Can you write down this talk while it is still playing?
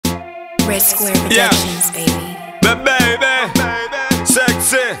REDSQ Productions, baby. Baby,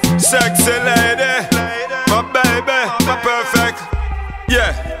 sexy, sexy lady. My baby, my perfect.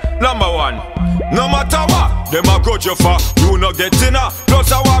 Yeah, number one. No matter what, them a cut you for, you no get dinner.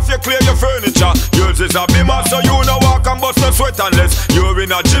 Plus I want you clear your furniture. Yours is a bimmer, so you no walk and bust no sweat unless you're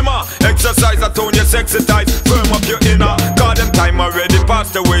in a gymmer. Exercise a tone your sexy tight, firm up your inner. Cause them time already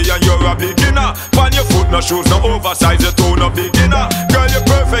passed away and you're a beginner. On your foot no shoes, no oversize, your tone no beginner. Girl you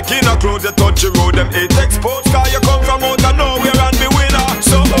perfect in a clothes, you touch your road, them 8 exposed. Cause you come from out of nowhere and be winner.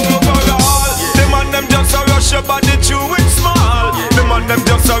 So overall, the man them just a rush your body chew it small. The man them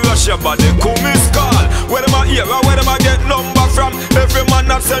just a rush your body cool me call. Where them a hear or where them a get number from? Every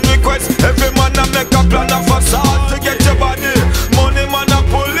man a send request, every man a make a plan of assault to get your body. Money man a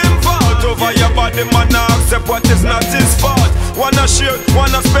pull him fault over your body, man a accept what is not his fault. Wanna share,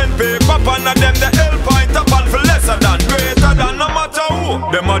 wanna spend paper, pan of them the hell point up and for lesser than, greater than, no matter who.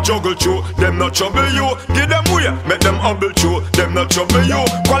 Them a juggle through, them not trouble you. Give them way, make them humble through, them not trouble you.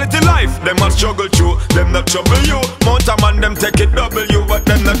 Quality life, them a struggle through, them not trouble you. Mount a man, them take it double you, but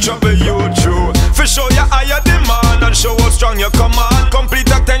them not trouble you true. For show you higher demand and show how strong you command. Complete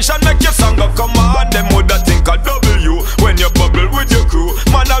attention, make your song go come on. Them woulda think a double you when you bubble with your crew.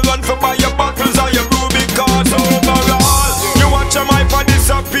 Man a run for buy your bottles or your brew because overall you watch your mic for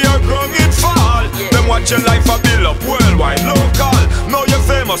disappear, grow it fall. Them watch your life a build up worldwide, local. Now you're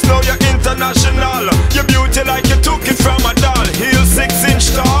famous, now you're international. Your beauty like you took it from a doll. Heel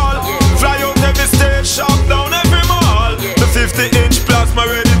 6-inch tall, fly out every stage, shop down every mall. The 50-inch plasma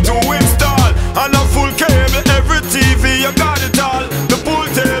ready to install. And a full cable, every TV, you got it all. The pool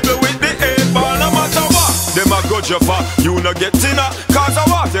table with the 8-ball, no matter what. Them a got you for, you no get dinner. Cause I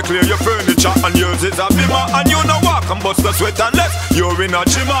want you clear your furniture and yours is a bimmer. And you no walk and bust no sweat unless you're in a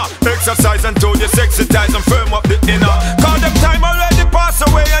gymmer. Exercise and tone your sexy ties and firm up the inner. Cause them time already pass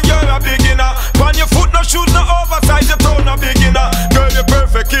away and you're a beginner. On your foot no shoes, no oversize, your tone no beginner. Girl you're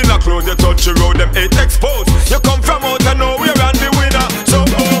perfect in a clothes, you touch your road, them 8 exposed. You come from out of nowhere and be winner. So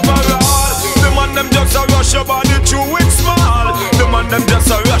overall, the man them just a rush your body through it small. The man them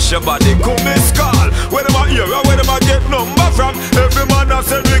just a rush your body come and call. Where them a hear or where them a get number from? Every man a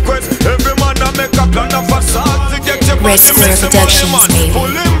send request, every man a make a plan of assault to get your body. REDSQ Productions, baby.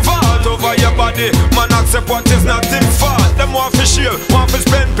 Pull him fault over your body, man accept what is not in fault. Them want for share, want for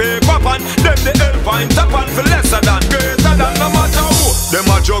spend paper and them the hell point up and for lesser than, greater than, no matter who. Them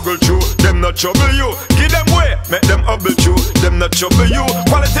a juggle through, them not trouble you. Give them way, make them humble through, them not trouble you.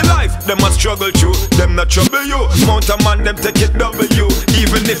 Quality life, them a struggle through, them not trouble you. Mount a man, them take it double you.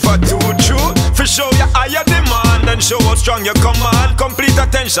 Even if I too true, for show you higher demand and show how strong you command. Complete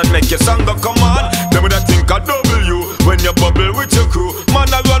attention, make your song go come on. Them would think I double you when you bubble with your crew. Man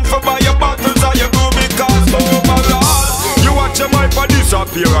a run for buy your bottles or your brew because overall you watch your mic for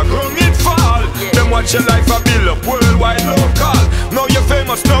disappear and grow it fall. Them watch your life a build up worldwide, local. Now you're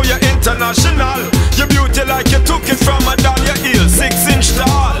famous, now you're international. Your beauty like you took it from a doll. Your heel 6-inch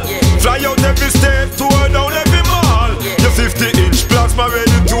tall, fly out every state, tour down every mall. Your 50-inch plasma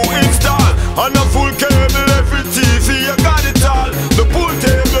ready to install. On a full cable, every TV, you got it all. The pool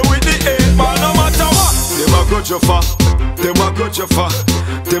table with the 8-ball, no matter what. Them a got you for, them a got you for,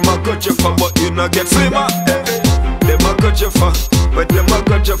 them a got you for, but you no get slimmer. Them a got you for, but them a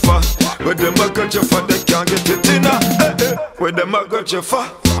got you for, but them a got you for, they can't get it in. Where them a got you for,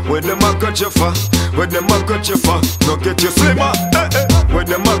 where them a got you for, where them a got you for, no get you slimmer. Where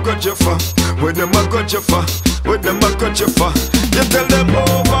them a got you for, where them a got you for, where them a got you for. You tell them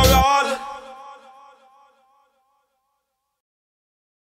overall.